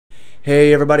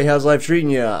Hey everybody, how's life treating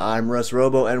ya? I'm Russ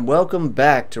Robo and welcome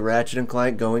back to Ratchet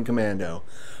Clank Going Commando.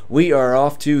 We are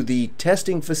off to the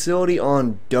testing facility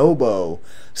on Dobo.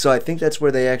 So I think that's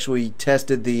where they actually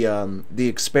tested the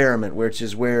experiment, which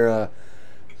is where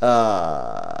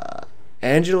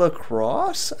Angela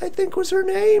Cross, I think was her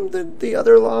name, the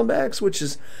other Lombax, which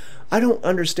is, I don't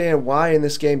understand why in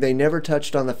this game they never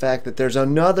touched on the fact that there's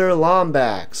another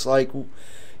Lombax. Like,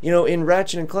 you know, in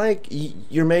Ratchet and Clank,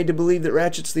 you're made to believe that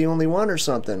Ratchet's the only one or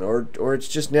something, or it's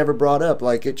just never brought up.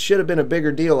 Like, it should have been a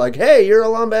bigger deal, like, hey, you're a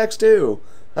Lombax too.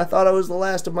 I thought I was the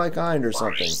last of my kind or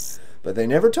something. But they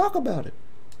never talk about it.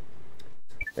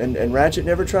 And Ratchet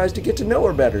never tries to get to know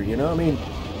her better, you know? I mean,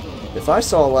 if I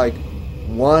saw, like,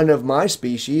 one of my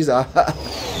species, I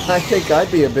think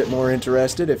I'd be a bit more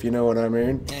interested, if you know what I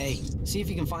mean. Hey, see if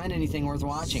you can find anything worth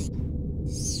watching.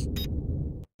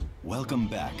 Welcome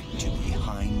back to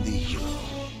Behind the Hero.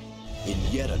 In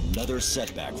yet another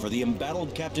setback for the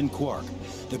embattled Captain Quark,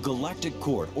 the Galactic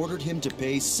Court ordered him to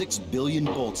pay 6 billion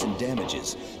bolts in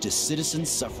damages to citizens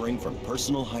suffering from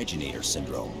personal hygienator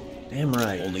syndrome. Damn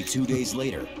right. Only 2 days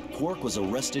later, Quark was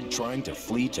arrested trying to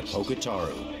flee to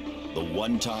Pokataru. The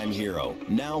one-time hero,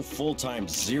 now full-time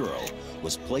Zero,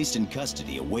 was placed in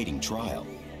custody awaiting trial.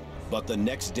 But the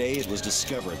next day it was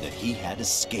discovered that he had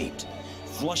escaped,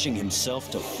 flushing himself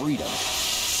to freedom.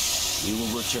 We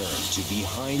will return to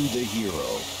Behind the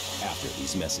Hero after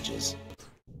these messages.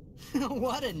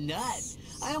 What a nut!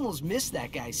 I almost miss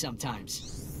that guy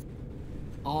sometimes.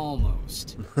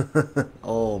 Almost.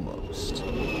 Almost.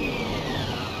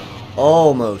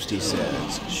 Almost, he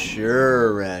says.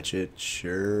 Sure, Ratchet,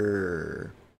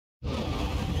 sure.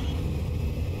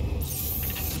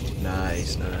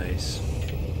 Nice, nice.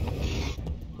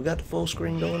 We got the full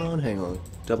screen going on? Hang on.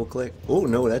 Double click. Oh,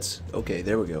 no, that's... Okay,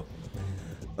 there we go.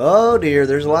 Oh, dear.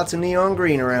 There's lots of neon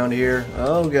green around here.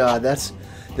 Oh, God. This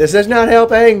is not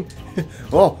helping.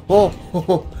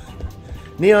 Oh.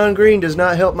 Neon green does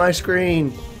not help my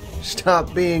screen.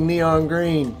 Stop being neon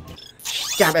green.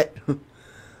 Stop it.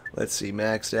 Let's see.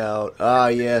 Maxed out. Ah,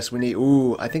 yes. We need...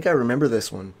 Ooh, I think I remember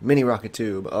this one. Mini rocket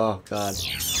tube. Oh, God.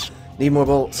 Need more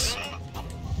bolts.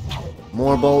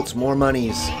 More bolts, more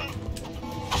monies.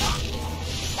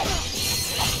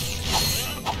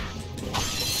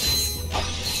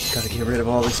 Gotta get rid of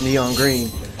all this neon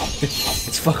green.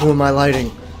 It's fucking with my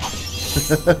lighting.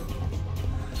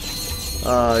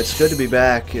 It's good to be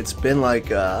back. It's been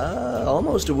like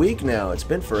almost a week now. It's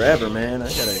been forever, man. I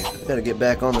gotta get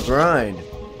back on the grind.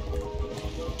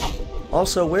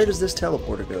 Also, where does this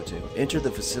teleporter go to? Enter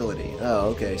the facility. Oh,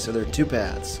 okay. So there are two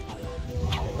paths.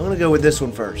 I'm gonna go with this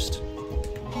one first.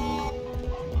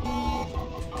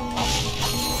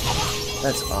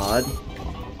 That's odd.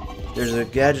 There's a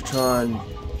Gadgetron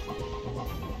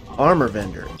armor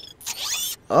vendor.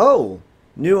 Oh,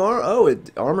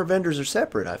 armor vendors are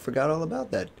separate. I forgot all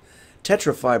about that.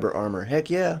 Tetrafiber armor. Heck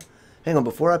yeah. Hang on,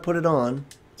 before I put it on,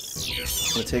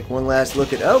 I'm gonna take one last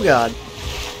look at. Oh God.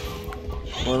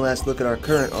 One last look at our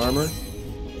current armor.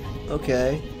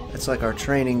 Okay, that's like our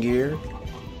training gear.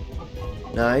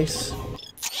 Nice.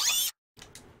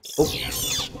 Oh,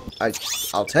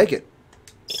 I'll take it.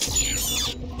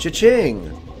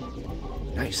 Cha-ching.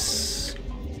 Nice.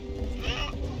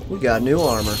 We got new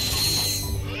armor.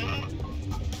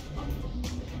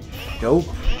 Dope.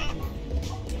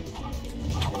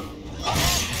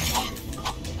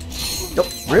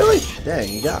 Nope. Really? Dang,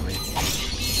 you got me.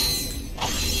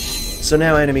 So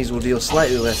now enemies will deal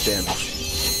slightly less damage.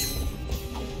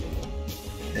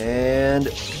 And...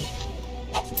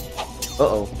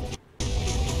 Uh-oh.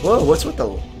 Whoa, what's with the...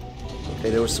 Okay,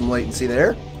 there was some latency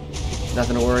there.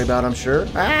 Nothing to worry about, I'm sure.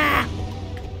 Ah!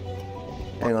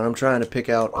 Hang on, I'm trying to pick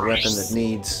out a weapon that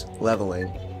needs leveling.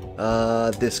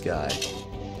 This guy.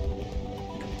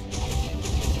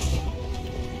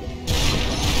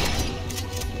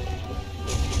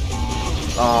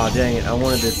 Aw, oh, dang it. I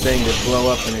wanted the thing to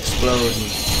blow up and explode and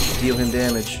deal him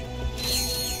damage.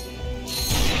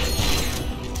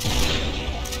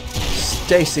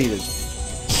 Stay seated.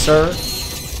 Sir,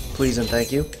 please and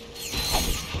thank you.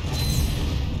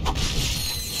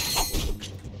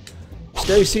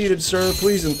 Stay seated, sir,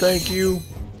 please and thank you.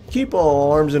 Keep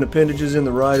all arms and appendages in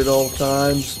the right at all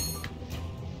times.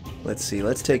 Let's see,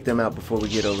 let's take them out before we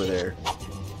get over there.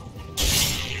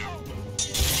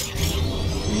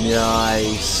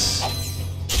 Nice.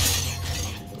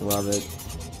 Love it.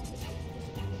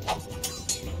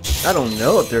 I don't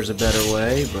know if there's a better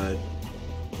way, but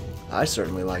I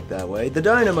certainly like that way. The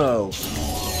dynamo!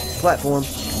 Platform.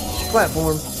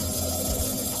 Platform.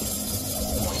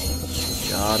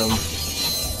 Got him.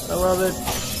 I love it.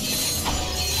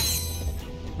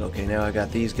 Okay, now I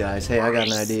got these guys. Hey, I got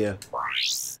an idea.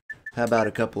 How about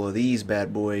a couple of these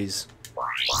bad boys?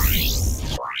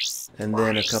 And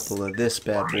then a couple of this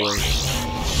bad boy.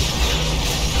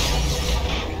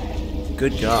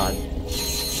 Good God.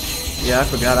 Yeah, I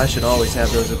forgot I should always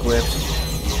have those equipped.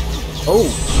 Oh!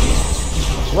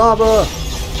 Lava!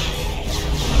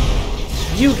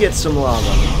 You get some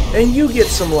lava. And you get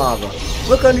some lava.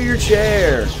 Look under your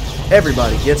chair.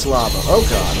 Everybody gets lava. Oh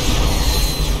God.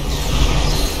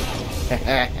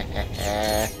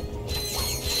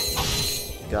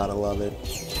 Gotta love it.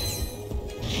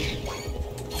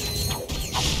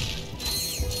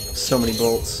 So many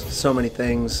bolts, so many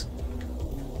things.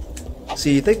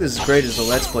 See, you think this is great as a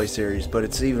Let's Play series, but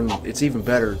it's even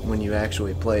better when you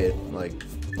actually play it. Like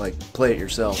play it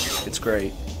yourself. It's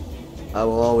great. I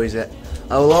will always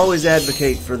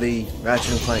advocate for the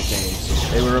Ratchet & Clank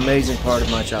games. They were an amazing part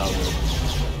of my childhood,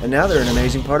 and now they're an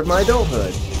amazing part of my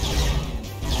adulthood.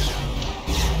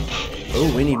 Oh,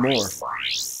 we need more.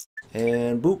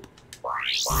 And boop.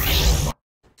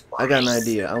 I got an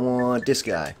idea. I want this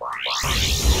guy.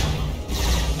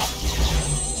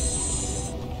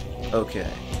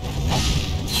 Okay.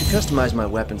 Should customize my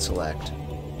weapon select.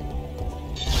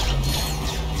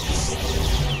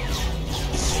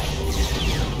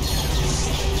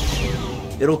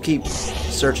 It'll keep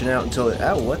searching out until it...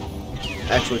 Oh, what?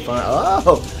 Actually find...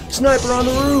 Oh! Sniper on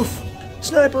the roof!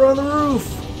 Sniper on the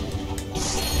roof!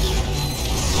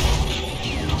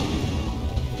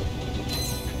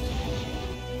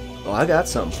 Oh, I got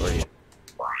something for you.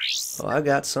 Oh, I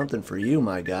got something for you,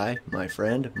 my guy. My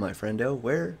friend. My friendo.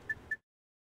 Where?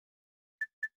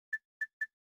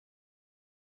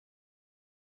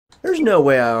 There's no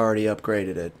way I already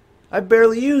upgraded it. I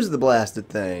barely used the blasted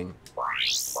thing.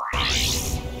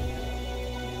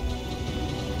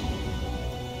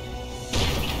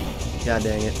 God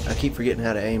dang it. I keep forgetting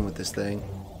how to aim with this thing.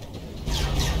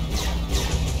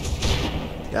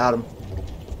 Got him.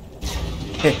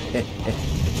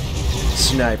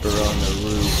 Sniper on the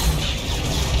roof.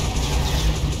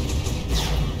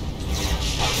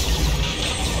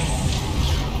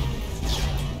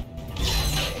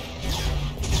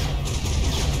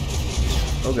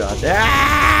 Oh God.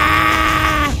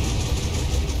 Ah!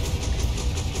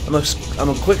 I'm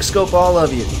a quick scope all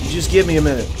of you. You just give me a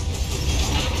minute.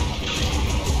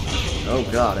 Oh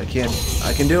God, I can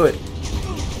do it.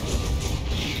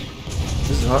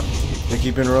 This is hard. They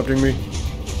keep interrupting me.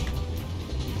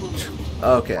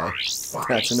 Okay,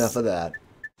 that's enough of that.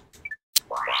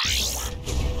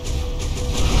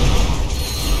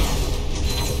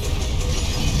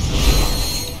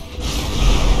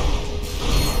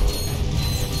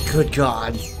 Good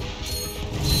God.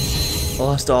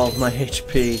 Lost all of my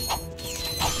HP.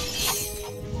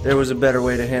 There was a better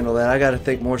way to handle that. I gotta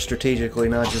think more strategically,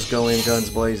 not just go in guns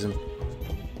blazing.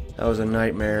 That was a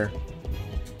nightmare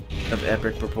of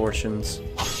epic proportions.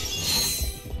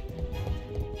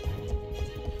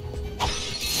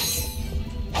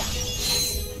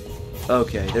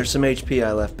 Okay, there's some HP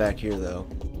I left back here though.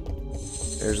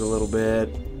 There's a little bit.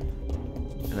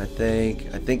 And I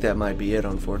think that might be it,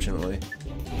 unfortunately.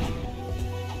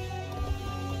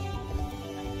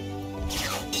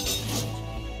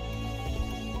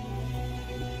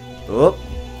 Whoop.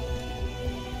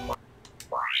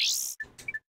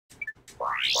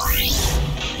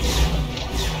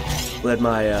 Let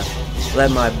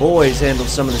my boys handle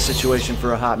some of the situation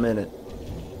for a hot minute.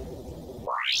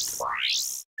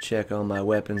 Check on my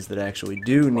weapons that actually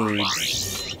do need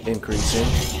increasing.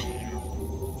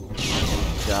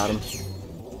 Got him.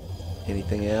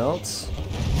 Anything else?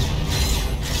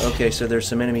 Okay, so there's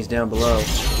some enemies down below.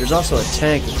 There's also a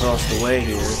tank across the way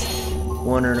here.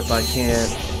 Wondering if I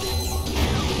can't...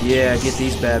 Yeah, get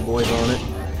these bad boys on it.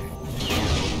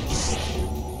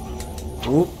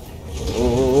 Whoop.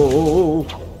 Oh.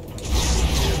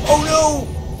 Oh no!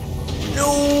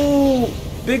 No!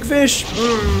 Big fish!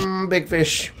 Big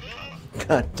fish.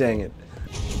 God dang it.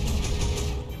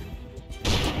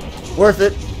 Worth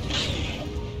it.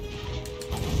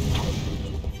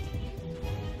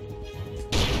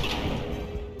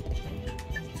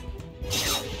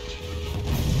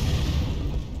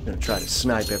 I'm gonna try to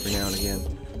snipe every now and again.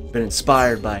 Been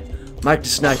inspired by Mike the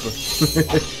Sniper.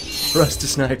 Russ the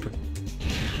Sniper.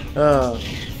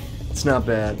 It's not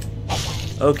bad.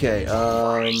 Okay,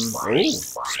 oh,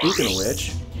 speaking of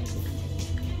which,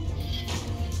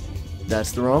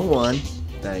 that's the wrong one.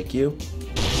 Thank you.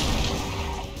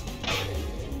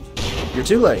 You're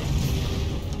too late.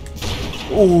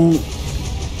 Ooh.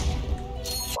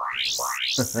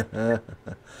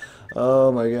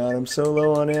 Oh my God, I'm so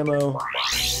low on ammo.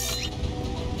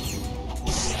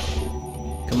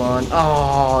 Come on.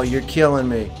 Oh, you're killing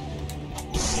me.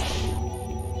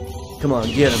 Come on,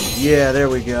 get him. Yeah, there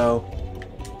we go.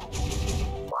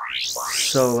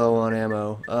 So low on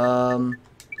ammo.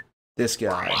 This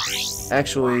guy.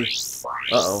 Actually,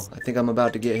 uh-oh, I think I'm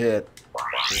about to get hit.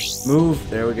 Move.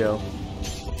 There we go.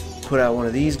 Put out one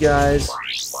of these guys,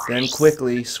 then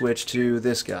quickly switch to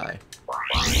this guy.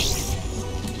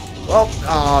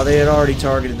 Oh, they had already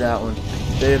targeted that one.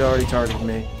 They had already targeted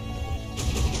me.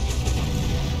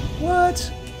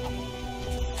 What?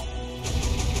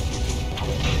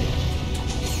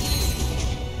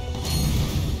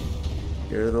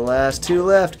 Here are the last two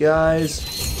left, guys.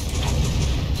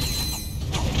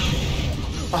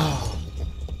 Oh.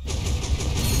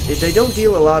 They don't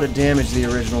deal a lot of damage, the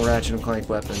original Ratchet & Clank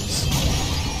weapons.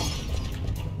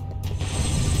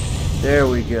 There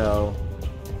we go.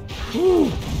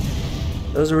 Whew.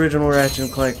 Those original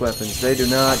Ratchet & Clank weapons, they do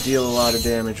not deal a lot of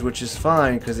damage, which is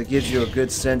fine, because it gives you a good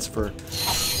sense for,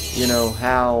 you know,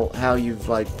 how you've,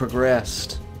 like,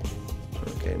 progressed.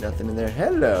 Okay, nothing in there.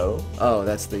 Hello! Oh,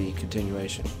 that's the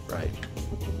continuation. Right.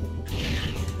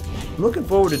 I'm looking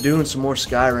forward to doing some more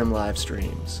Skyrim live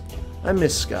streams. I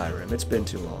miss Skyrim. It's been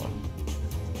too long.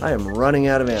 I am running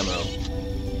out of ammo.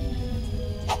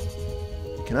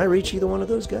 Can I reach either one of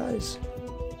those guys?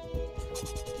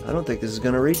 I don't think this is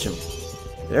going to reach them.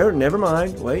 There, never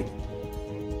mind. Wait.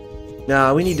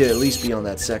 Nah, we need to at least be on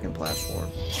that second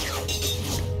platform.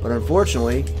 But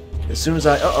unfortunately, as soon as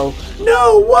I... Uh-oh.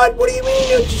 No! What? What do you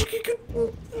mean?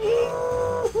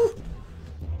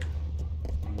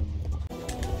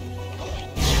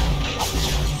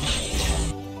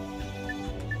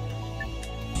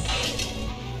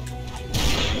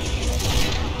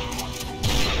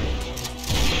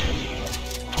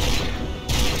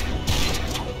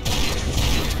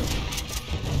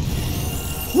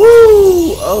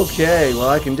 Woo! Okay, well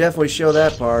I can definitely show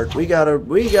that part. We got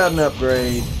an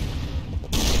upgrade.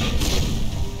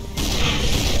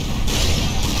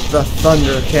 The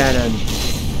Thunder Cannon.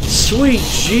 Sweet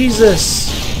Jesus!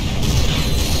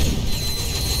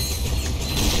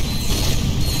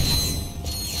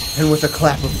 And with a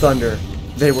clap of thunder,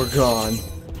 they were gone.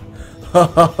 Ho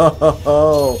ho ho ho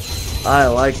ho! I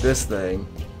like this thing.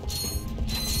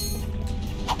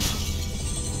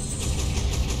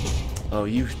 Oh,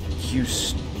 you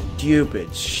stupid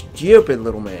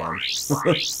little man.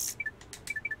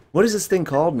 What is this thing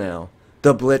called now?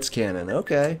 The Blitz Cannon.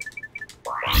 Okay.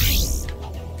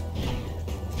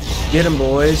 Get him,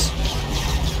 boys.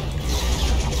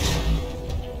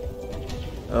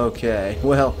 Okay,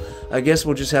 well, I guess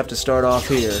we'll just have to start off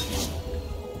here.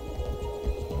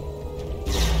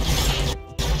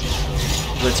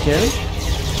 Blitz Cannon?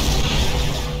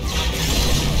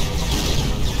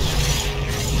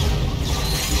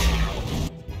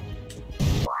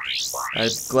 I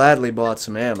gladly bought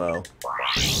some ammo.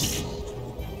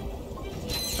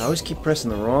 I always keep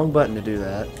pressing the wrong button to do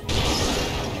that.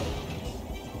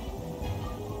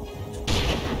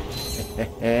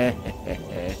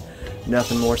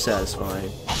 Nothing more satisfying.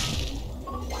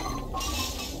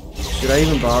 Should I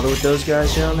even bother with those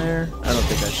guys down there? I don't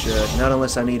think I should. Not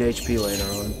unless I need HP later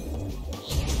on.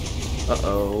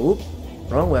 Uh-oh.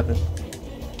 Wrong weapon.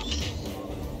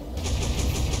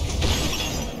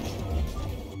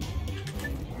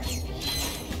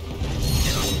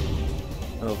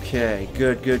 Okay,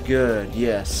 good.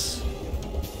 Yes.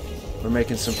 We're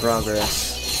making some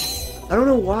progress. I don't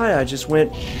know why I just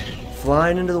went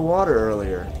flying into the water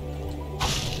earlier.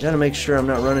 Gotta make sure I'm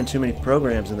not running too many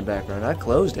programs in the background. I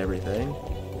closed everything.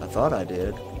 I thought I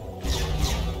did.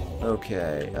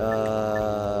 Okay,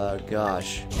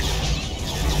 gosh.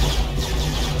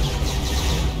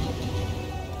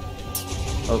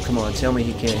 Oh, come on, tell me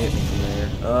he can't hit me from there.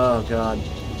 Oh, God.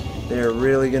 They're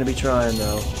really gonna be trying,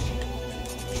 though.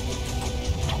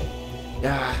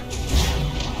 Ah.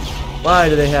 Why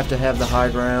do they have to have the high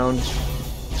ground?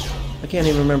 I can't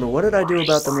even remember. What did I do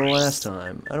about them the last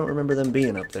time? I don't remember them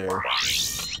being up there.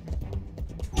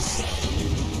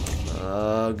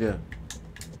 Ugh.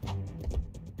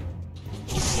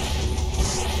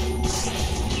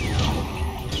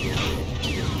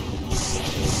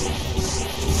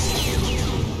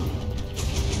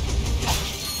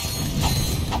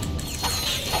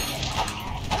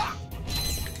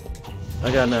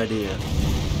 I got an idea.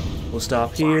 We'll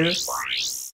stop here,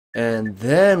 and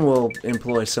then we'll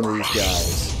employ some of these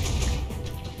guys.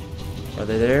 Are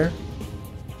they there?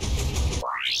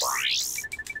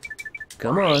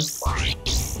 Come on.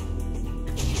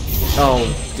 Oh,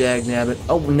 dagnabbit.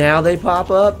 Oh, now they pop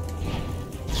up?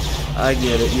 I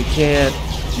get it. You can't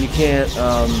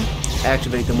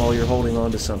activate them while you're holding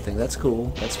on to something. That's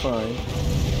cool. That's fine.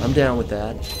 I'm down with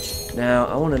that. Now,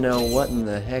 I want to know what in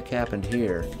the heck happened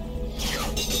here.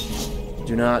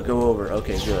 Do not go over.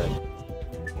 Okay, good.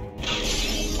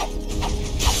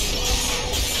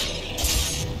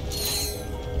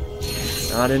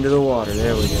 Not into the water.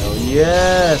 There we go.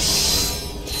 Yes!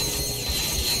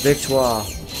 Victoire.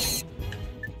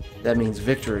 That means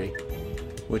victory.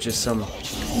 Which is some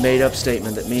made-up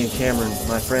statement that me and Cameron,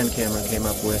 my friend Cameron, came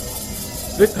up with.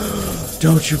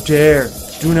 Don't you dare!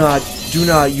 Do not,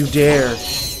 you dare!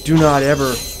 Do not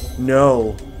ever!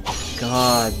 No!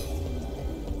 God.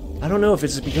 I don't know if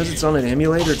it's because it's on an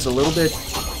emulator, it's a little bit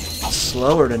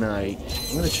slower tonight.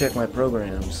 I'm gonna check my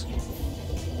programs.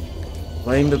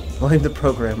 Blame the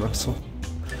program, Russell.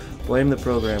 Blame the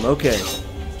program. Okay.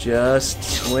 Just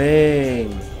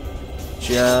swing.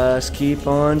 Just keep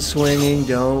on swinging.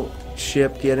 Don't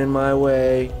ship get in my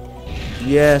way.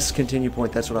 Yes, continue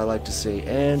point. That's what I like to see.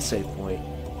 And save point.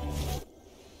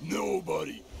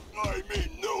 Nobody, I mean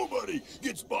nobody,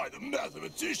 gets by the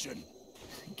mathematician.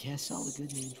 I guess all the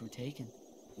good names were taken.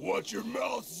 Watch your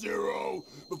mouth, Zero,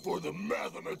 before the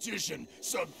mathematician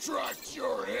subtracts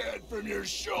your head from your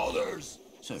shoulders.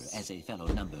 Sir, as a fellow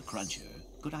number cruncher,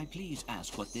 could I please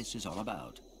ask what this is all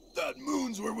about? That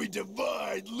moon's where we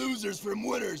divide losers from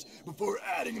winners before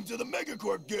adding them to the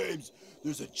Megacorp games.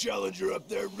 There's a challenger up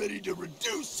there ready to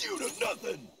reduce you to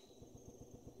nothing.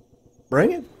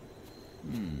 Bring it.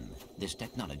 This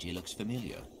technology looks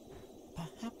familiar.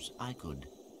 Perhaps I could...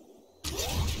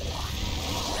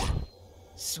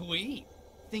 Sweet.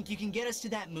 Think you can get us to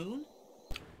that moon?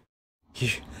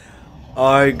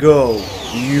 I go,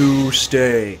 you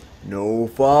stay. No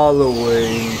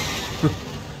following.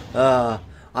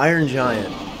 Iron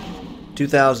Giant.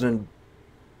 2000,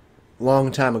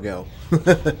 long time ago.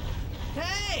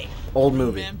 Hey! Old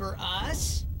movie. Remember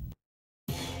us?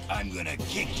 I'm gonna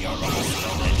kick your ass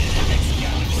over into the next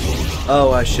galaxy.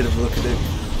 Oh, I should have looked at it.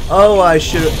 Oh, I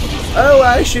should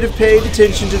have paid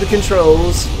attention to the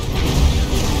controls.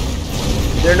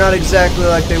 They're not exactly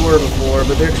like they were before,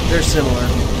 but they're similar.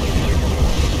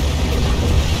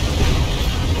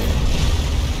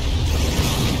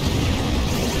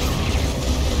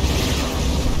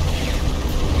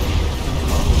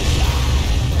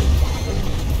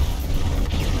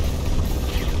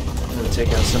 I'm gonna take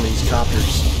out some of these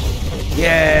copters.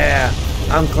 Yeah!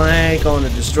 I'm Clank on a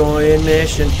destroying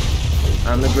mission.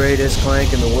 I'm the greatest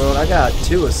Clank in the world. I got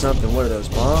 2 of something. What are those,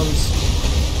 bombs?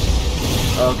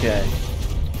 Okay.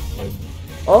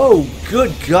 Oh,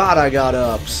 good God, I got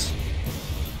ups.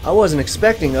 I wasn't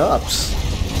expecting ups.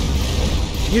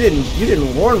 You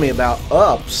didn't warn me about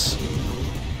ups.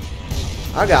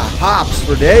 I got hops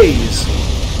for days.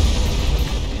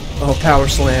 Oh, power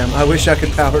slam. I wish I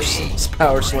could power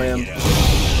slam.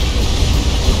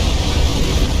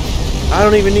 I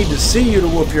don't even need to see you to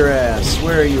whoop your ass.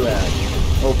 Where are you at?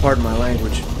 Oh, pardon my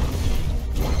language.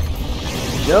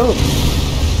 Go.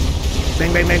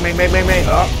 Bang, bang, bang, bang, bang, bang, bang.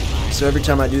 Oh. So every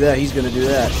time I do that, he's going to do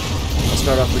that. I'll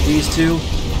start off with these 2,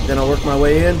 then I'll work my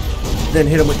way in, then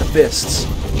hit him with the fists.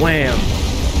 Wham!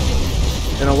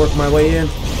 Then I'll work my way in,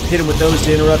 hit him with those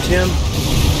to interrupt him,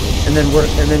 and then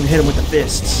hit him with the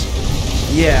fists.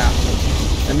 Yeah.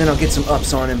 And then I'll get some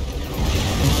ups on him.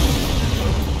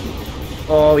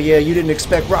 Oh yeah, you didn't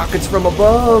expect rockets from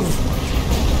above.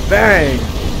 Bang!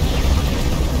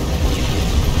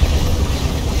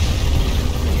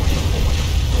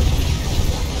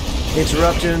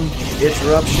 Interruption. It's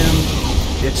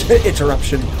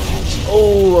eruption.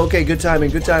 Oh, okay, good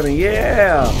timing,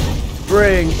 yeah!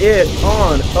 Bring it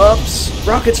on, ups!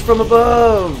 Rockets from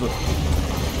above!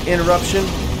 Interruption,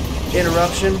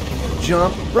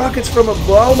 jump, rockets from above.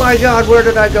 Oh my God, where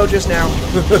did I go just now?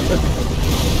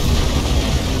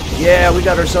 Yeah, we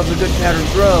got ourselves a good pattern.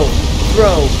 Throw,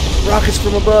 rockets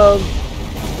from above.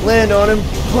 Land on him,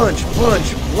 punch,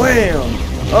 wham!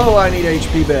 Oh, I need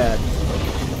HP bad.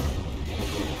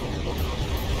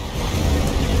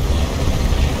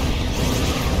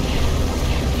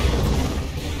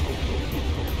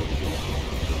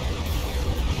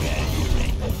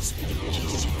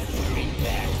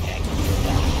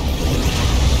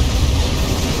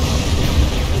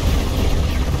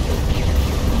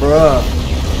 Bruh.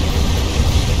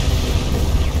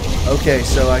 Okay,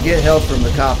 so I get help from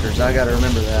the copters. I gotta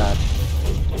remember that.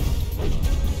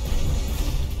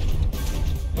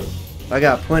 I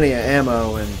got plenty of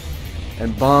ammo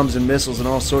and bombs and missiles and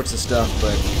all sorts of stuff,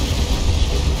 but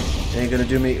ain't gonna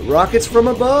do me. Rockets from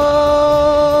above!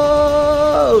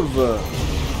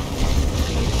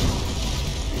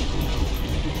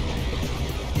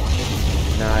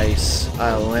 Nice.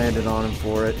 I landed on him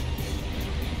for it.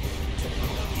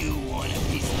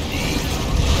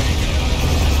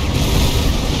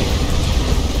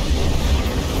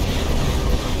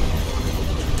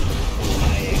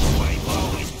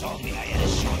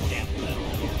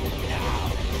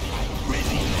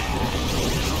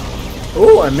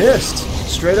 Oh, I missed.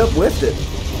 Straight up whiffed it.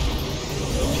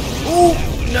 Oh,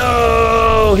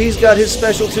 no! He's got his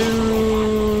special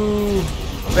too.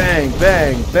 Bang,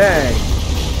 bang, bang.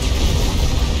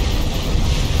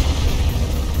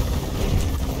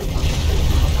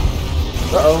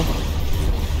 Uh-oh.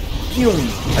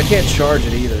 I can't charge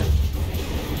it either.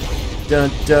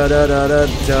 Dun, dun, dun, dun, dun,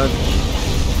 dun.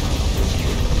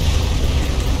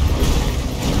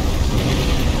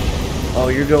 Oh,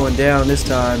 you're going down this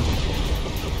time.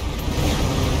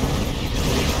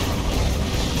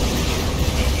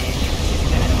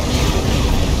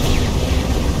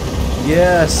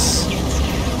 Yes.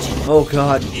 Oh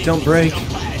God, don't break. I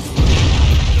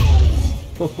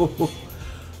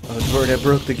was worried I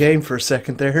broke the game for a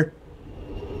second there.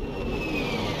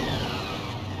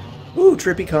 Ooh,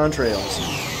 trippy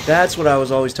contrails. That's what I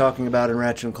was always talking about in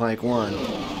Ratchet Clank 1.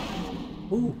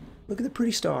 Ooh, look at the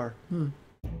pretty star.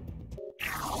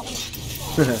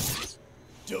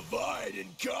 Divide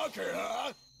and conquer,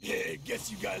 huh? Yeah,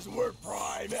 guess you guys weren't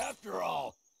prime after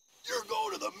all. You're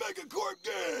going to the Megacorp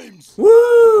Games!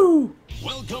 Woo!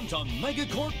 Welcome to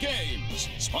Megacorp Games,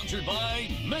 sponsored by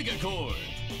Megacorp.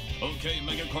 Okay,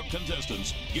 Megacorp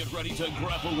contestants, get ready to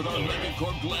grapple with our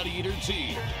Megacorp Gladiator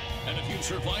team. And if you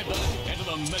survive that, enter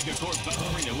the Megacorp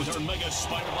Battle Arena with our Mega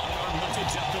Spider-Bot and our Mega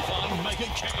Death-defying Mega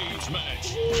Cage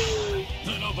match.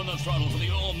 Then open the throttle for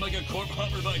the all Megacorp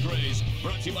hoverbike race,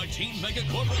 brought to you by Team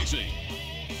Megacorp Racing.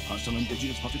 Hostile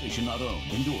indigenous population not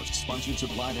owned, endorsed, sponsored,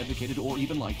 supplied, advocated, or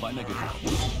even liked by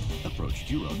Megacorp. Approach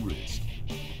at your own risk.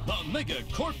 The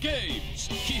Megacorp Games.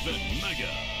 Keep it mega.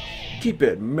 Keep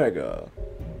it mega.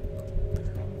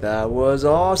 That was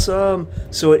awesome.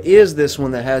 So it is this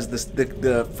one that has this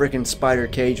the freaking spider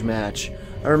cage match.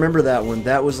 I remember that one.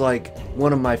 That was like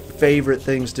one of my favorite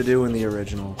things to do in the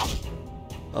original.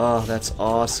 Oh, that's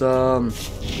awesome.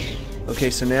 Okay,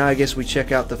 so now I guess we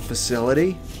check out the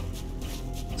facility.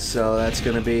 So that's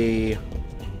gonna be...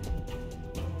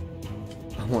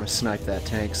 I want to snipe that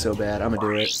tank so bad. I'm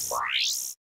gonna do it.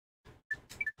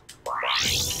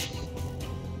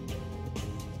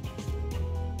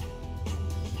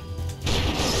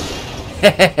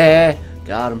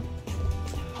 Got him.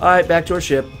 Alright, back to our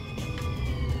ship.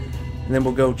 And then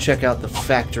we'll go check out the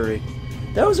factory.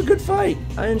 That was a good fight.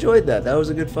 I enjoyed that. That was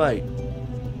a good fight.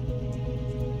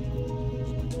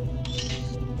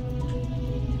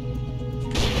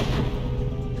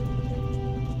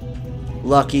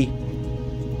 Lucky.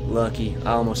 Lucky.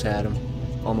 I almost had him.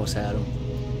 Almost had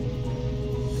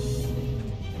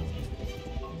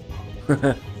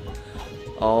him.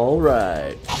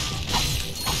 Alright.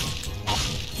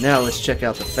 Now let's check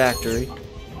out the factory.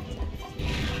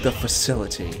 The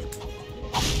facility.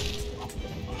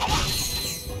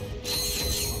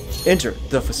 Enter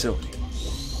the facility.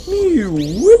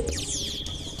 Whoop.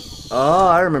 Oh,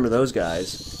 I remember those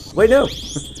guys. Wait, no.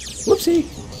 Whoopsie.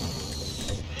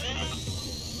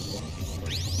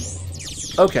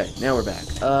 Okay, now we're back.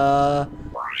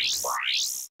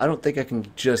 I don't think I can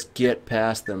just get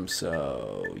past them,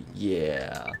 so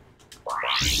yeah.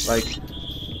 Like,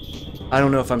 I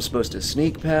don't know if I'm supposed to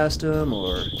sneak past them,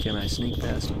 or can I sneak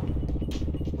past them?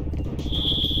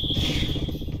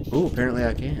 Ooh, apparently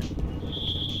I can.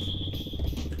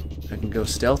 I can go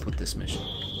stealth with this mission.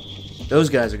 Those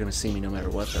guys are gonna see me no matter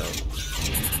what, though.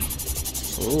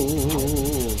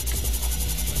 Ooh.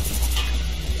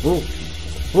 Ooh.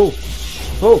 Ooh.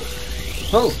 Oh!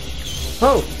 Oh!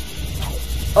 Oh!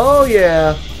 Oh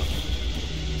yeah!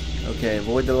 Okay,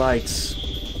 avoid the lights.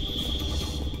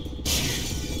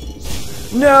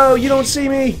 No! You don't see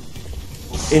me!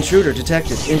 Intruder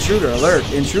detected. Intruder alert.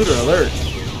 Intruder alert.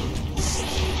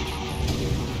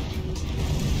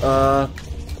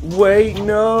 Wait,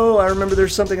 no! I remember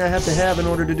there's something I have to have in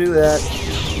order to do that.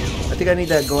 I think I need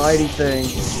that glidey thing.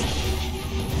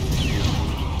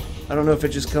 I don't know if it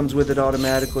just comes with it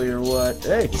automatically or what.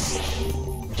 Hey!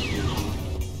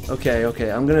 Okay,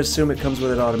 okay. I'm gonna assume it comes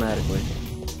with it automatically.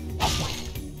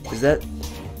 Is that...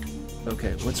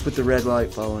 Okay, what's with the red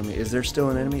light following me? Is there still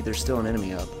an enemy? There's still an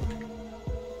enemy up.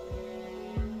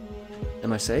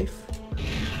 Am I safe?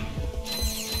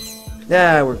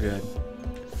 Nah, we're good.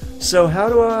 So how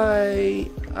do I...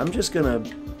 I'm just gonna...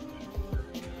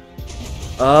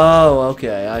 Oh,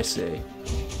 okay, I see.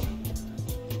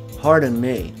 Pardon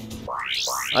me.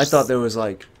 I thought there was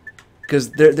like... Because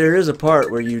there is a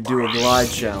part where you do a glide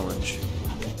challenge.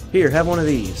 Here, have one of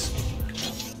these.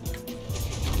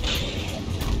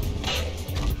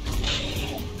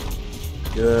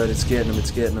 Good, it's getting them,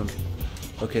 it's getting them.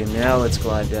 Okay, now let's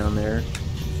glide down there.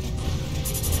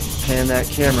 Pan that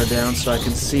camera down so I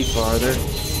can see farther.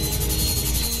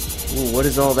 Ooh, what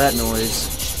is all that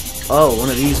noise? Oh, one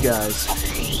of these guys.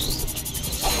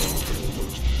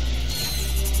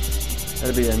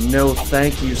 That'd be a no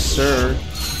thank you, sir.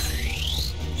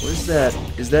 What is that?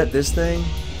 Is that this thing?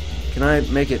 Can I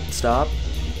make it stop?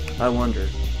 I wonder.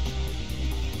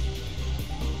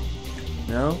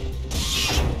 No?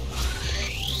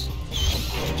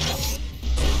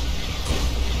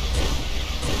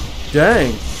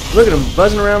 Dang! Look at them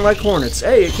buzzing around like hornets.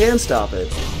 Hey, it can stop it.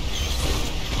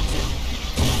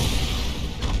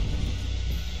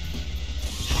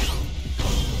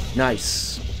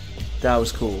 Nice. That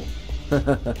was cool. I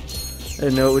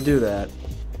didn't know it would do that.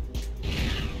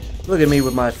 Look at me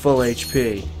with my full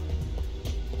HP.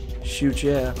 Shoot,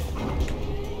 yeah.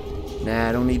 Nah,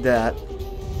 I don't need that.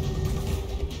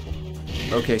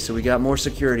 Okay, so we got more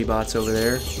security bots over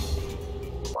there.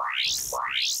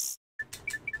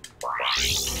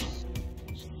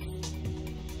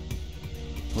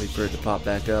 Wait for it to pop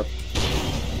back up.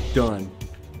 Done.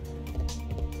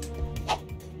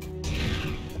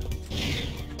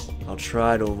 I'll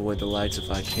try to avoid the lights if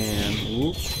I can.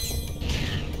 Whoop.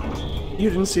 You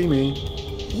didn't see me.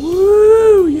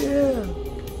 Woo, yeah.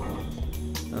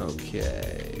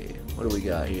 Okay. What do we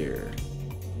got here?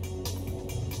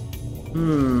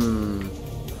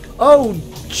 Oh,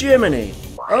 Jiminy.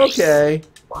 Okay.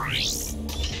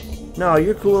 No,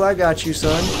 you're cool. I got you,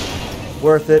 son.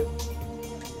 Worth it.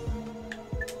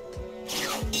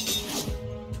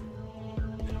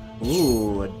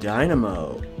 Ooh, a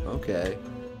dynamo. Okay.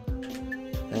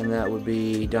 And that would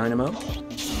be dynamo.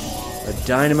 A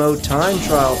dynamo time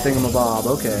trial thingamabob.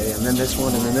 Okay, and then this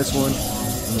one, and then this one,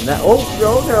 and then that. Oh,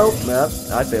 no. Yep,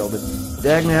 I failed it.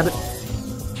 Dagnabbit.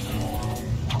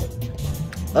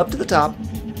 Up to the top.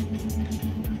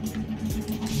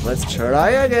 Let's try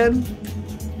again.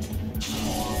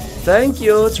 Thank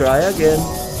you. Try again.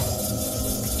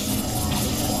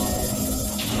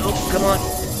 Oh, come on.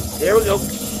 There we go.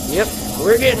 Yep,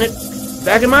 we're getting it.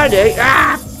 Back in my day.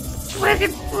 Ah!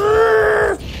 Frickin'.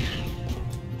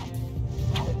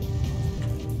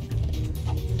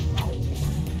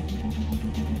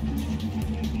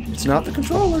 It's not the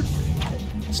controller.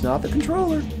 It's not the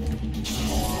controller.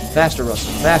 Faster,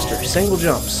 Russell. Faster. Single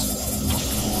jumps.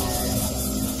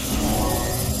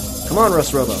 Come on,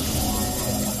 Russ Robo.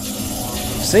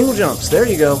 Single jumps. There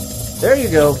you go. There you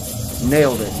go.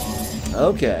 Nailed it.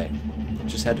 Okay.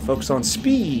 Just had to focus on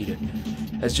speed.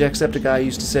 As Jacksepticeye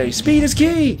used to say, speed is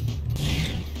key!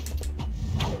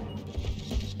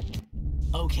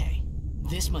 Okay.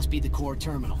 This must be the core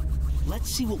terminal. Let's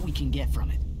see what we can get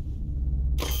from it.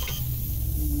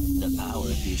 The power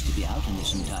appears to be out in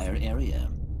this entire area.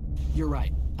 You're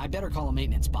right. I better call a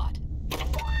maintenance bot.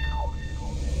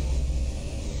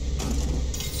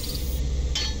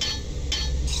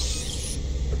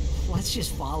 Let's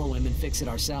just follow him and fix it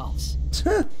ourselves.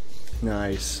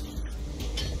 Nice.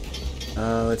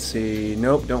 Let's see.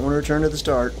 Nope, don't want to return to the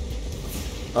start.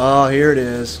 Oh, here it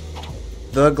is.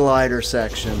 The glider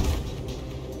section.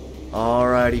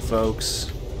 Alrighty,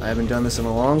 folks. I haven't done this in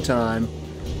a long time.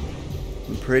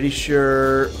 I'm pretty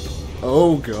sure...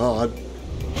 Oh, God.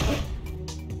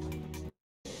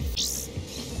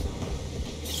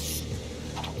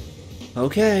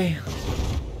 Okay.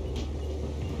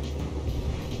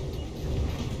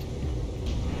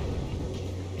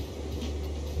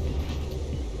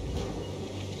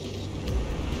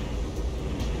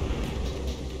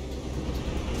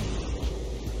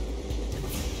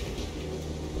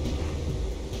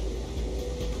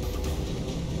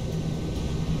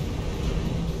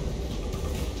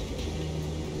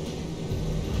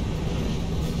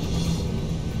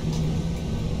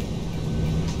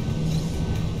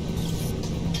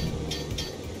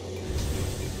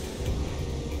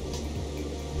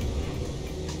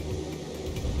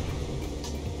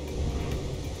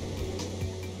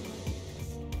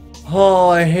 Oh,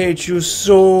 I hate you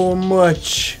so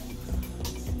much.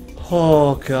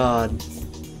 Oh, God.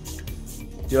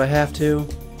 Do I have to?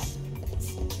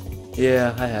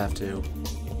 Yeah, I have to.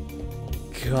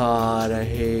 God, I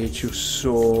hate you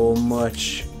so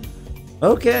much.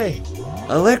 Okay.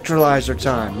 Electrolyzer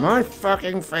time. My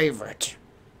fucking favorite.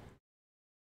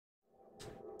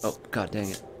 Oh, God dang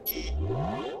it.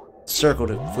 Circle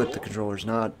to flip the controllers,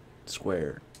 not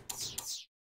square.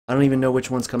 I don't even know which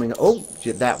one's coming. Oh,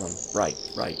 yeah, that one. Right.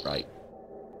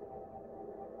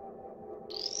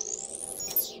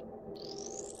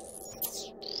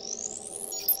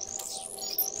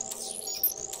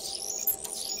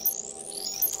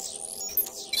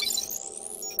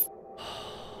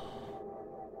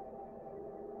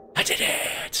 I did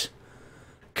it!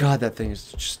 God, that thing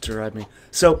is just driving me.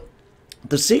 So,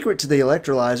 the secret to the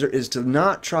electrolyzer is to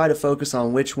not try to focus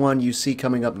on which one you see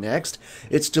coming up next.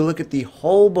 It's to look at the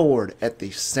whole board at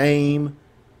the same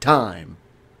time.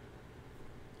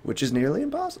 which is nearly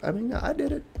impossible. I mean, I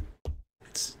did it.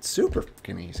 It's super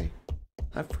freaking easy.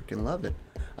 I freaking love it.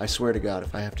 I swear to God,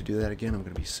 if I have to do that again, I'm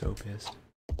going to be so pissed.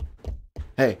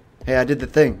 Hey, I did the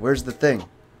thing. Where's the thing?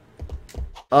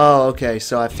 Oh, okay,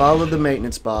 so I followed the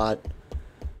maintenance bot.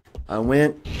 I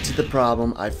went to the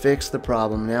problem. I fixed the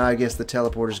problem. Now I guess the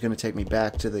teleporter is going to take me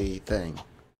back to the thing.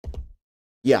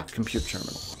 Yeah, computer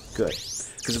terminal. Good.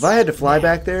 Because if I had to fly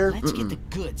back there... Let's get the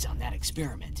goods on that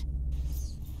experiment.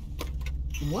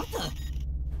 What the...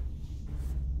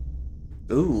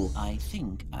 Ooh. I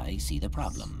think I see the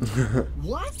problem.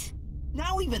 What?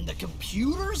 Now even the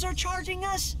computers are charging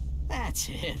us? That's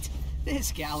it.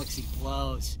 This galaxy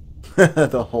blows.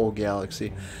 The whole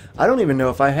galaxy. I don't even know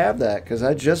if I have that, because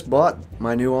I just bought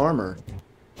my new armor.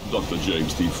 Dr.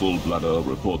 James T. Fullbladder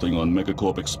reporting on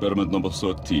Megacorp experiment number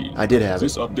 13. I did have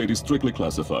This it. update is strictly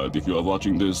classified. If you are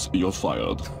watching this, you're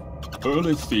fired.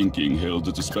 Early thinking held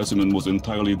that the specimen was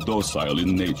entirely docile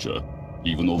in nature.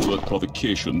 Even overt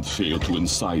provocation failed to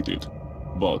incite it.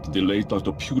 But the late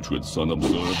Dr. Putrid's son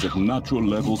observed that natural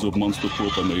levels of monster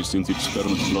propanase in the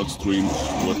experiment's bloodstream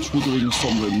were triggering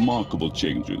some remarkable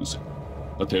changes.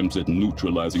 Attempts at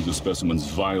neutralizing the specimen's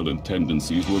violent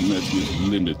tendencies were met with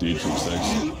limited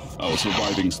success. Our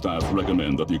surviving staff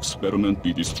recommend that the experiment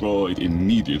be destroyed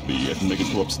immediately at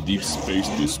Megacorp's deep space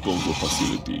disposal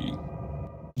facility.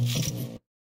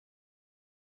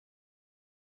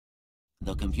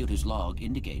 The computer's log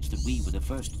indicates that we were the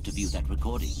first to view that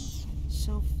recording.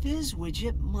 So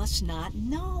Fizzwidget must not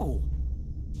know.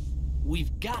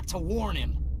 We've got to warn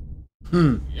him.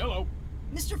 Yellow.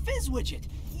 Mr. Fizzwidget,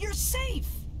 you're safe!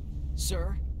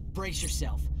 Sir, brace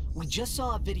yourself. We just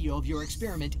saw a video of your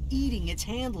experiment eating its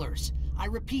handlers. I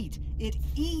repeat, it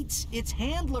eats its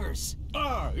handlers.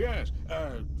 Ah, yes.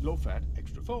 Low fat,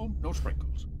 extra foam, no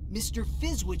sprinkles. Mr.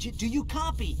 Fizzwidget, do you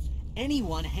copy?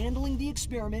 Anyone handling the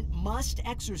experiment must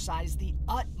exercise the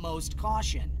utmost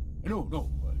caution. No,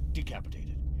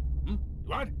 decapitated.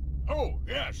 What? Oh,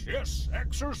 yes.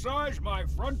 Exercise my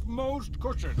frontmost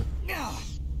cushion.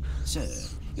 Sir,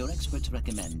 your experts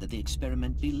recommend that the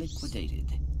experiment be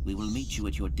liquidated. We will meet you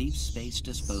at your deep space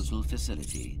disposal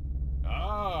facility.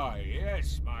 Ah,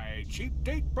 yes, my cheap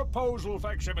date proposal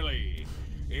facsimile.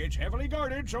 It's heavily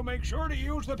guarded, so make sure to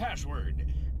use the password,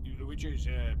 which is,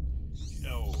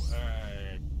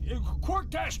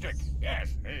 Quarktastic.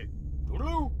 Yes,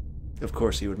 toodaloo. Of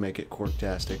course he would make it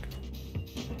Quarktastic.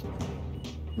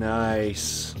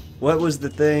 Nice. What was the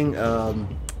thing?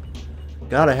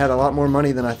 God, I had a lot more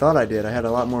money than I thought I did. I had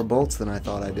a lot more bolts than I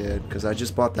thought I did, because I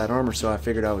just bought that armor, so I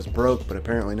figured I was broke, but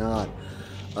apparently not.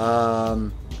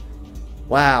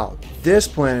 Wow, this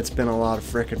planet's been a lot of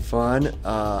frickin' fun.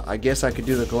 I guess I could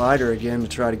do the glider again to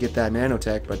try to get that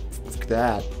nanotech, but fuck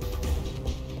that.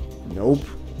 Nope.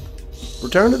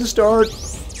 Return to the start.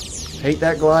 Hate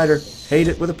that glider. Hate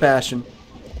it with a passion.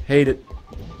 Hate it.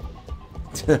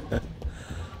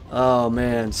 Oh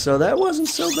man, so that wasn't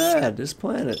so bad. This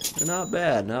planet, not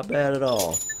bad at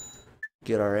all.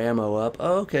 Get our ammo up.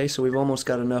 Oh, okay, so we've almost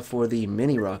got enough for the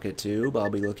mini rocket tube. I'll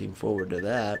be looking forward to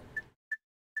that.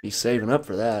 Be saving up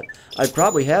for that. I'd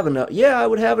probably have enough. Yeah, I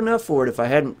would have enough for it if I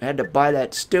hadn't had to buy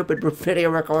that stupid video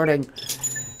recording.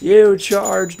 You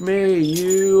charged me,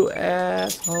 you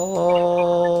assholes.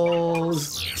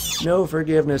 No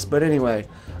forgiveness. But anyway,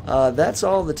 that's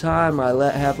all the time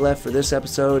I have left for this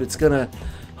episode. It's gonna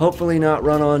hopefully not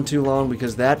run on too long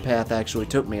because that path actually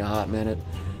took me a hot minute.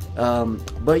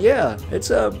 But yeah, it's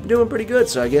doing pretty good.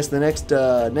 So I guess the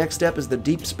next step is the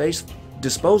deep space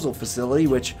disposal facility,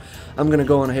 which I'm gonna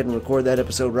go on ahead and record that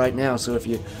episode right now. So if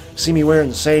you see me wearing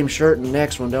the same shirt in the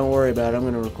next one, don't worry about it. I'm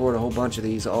gonna record a whole bunch of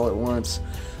these all at once.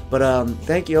 But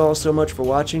thank you all so much for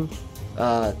watching.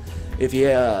 If you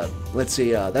let's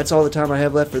see, that's all the time I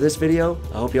have left for this video.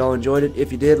 I hope you all enjoyed it.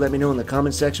 If you did, let me know in the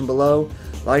comment section below.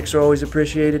 Likes are always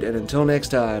appreciated, and until next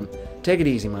time, take it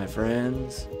easy, my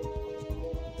friends.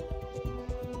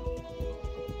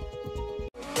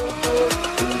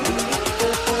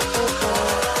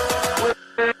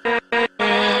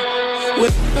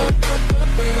 With